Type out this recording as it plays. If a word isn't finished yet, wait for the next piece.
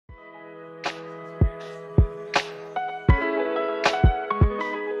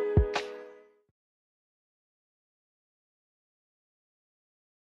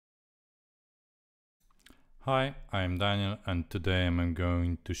Hi, I'm Daniel, and today I'm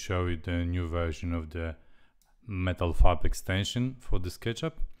going to show you the new version of the MetalFab extension for the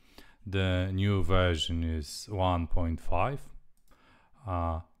SketchUp. The new version is 1.5.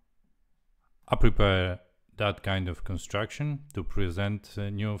 I prepare that kind of construction to present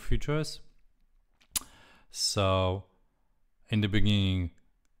new features. So in the beginning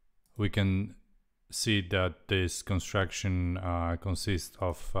we can see that this construction consists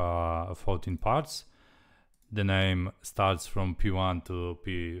of 14 parts. The name starts from P1 to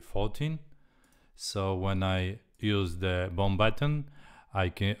P14. So when I use the bomb button, I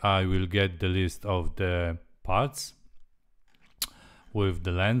will get the list of the parts with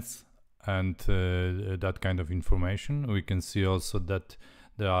the length and that kind of information. We can see also that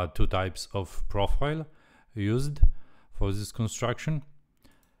there are two types of profile used for this construction.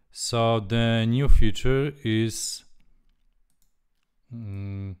 So the new feature is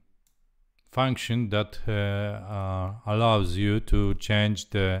function that allows you to change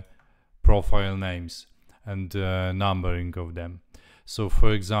the profile names and numbering of them. So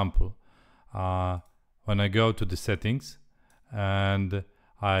for example, when I go to the settings and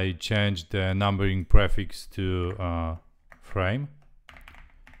I change the numbering prefix to frame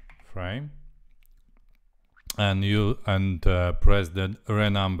and press the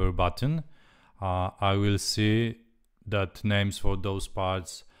renumber button, I will see that names for those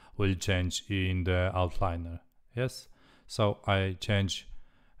parts will change in the outliner. Yes, so I change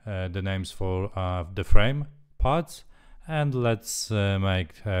the names for the frame parts, and let's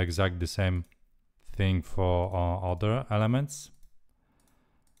make exactly the same thing for other elements.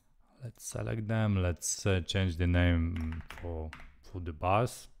 Let's select them. Let's change the name for the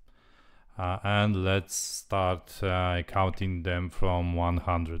bars, and let's start counting them from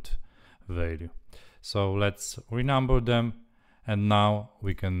 100 value. So let's renumber them. And now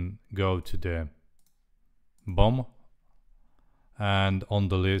we can go to the BOM, and on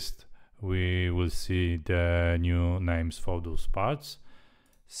the list we will see the new names for those parts.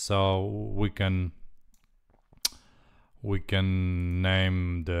 So we can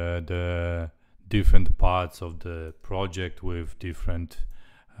name the different parts of the project with different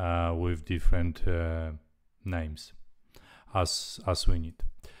names as we need.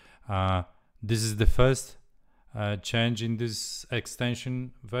 This is the first change in this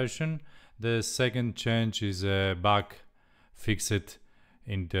extension version. The second change is a bug fixed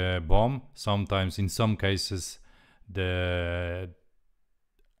in the BOM. Sometimes, in some cases, the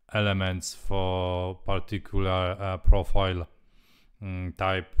elements for particular profile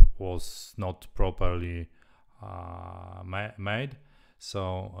type was not properly made.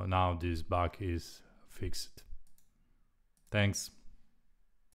 So now this bug is fixed. Thanks.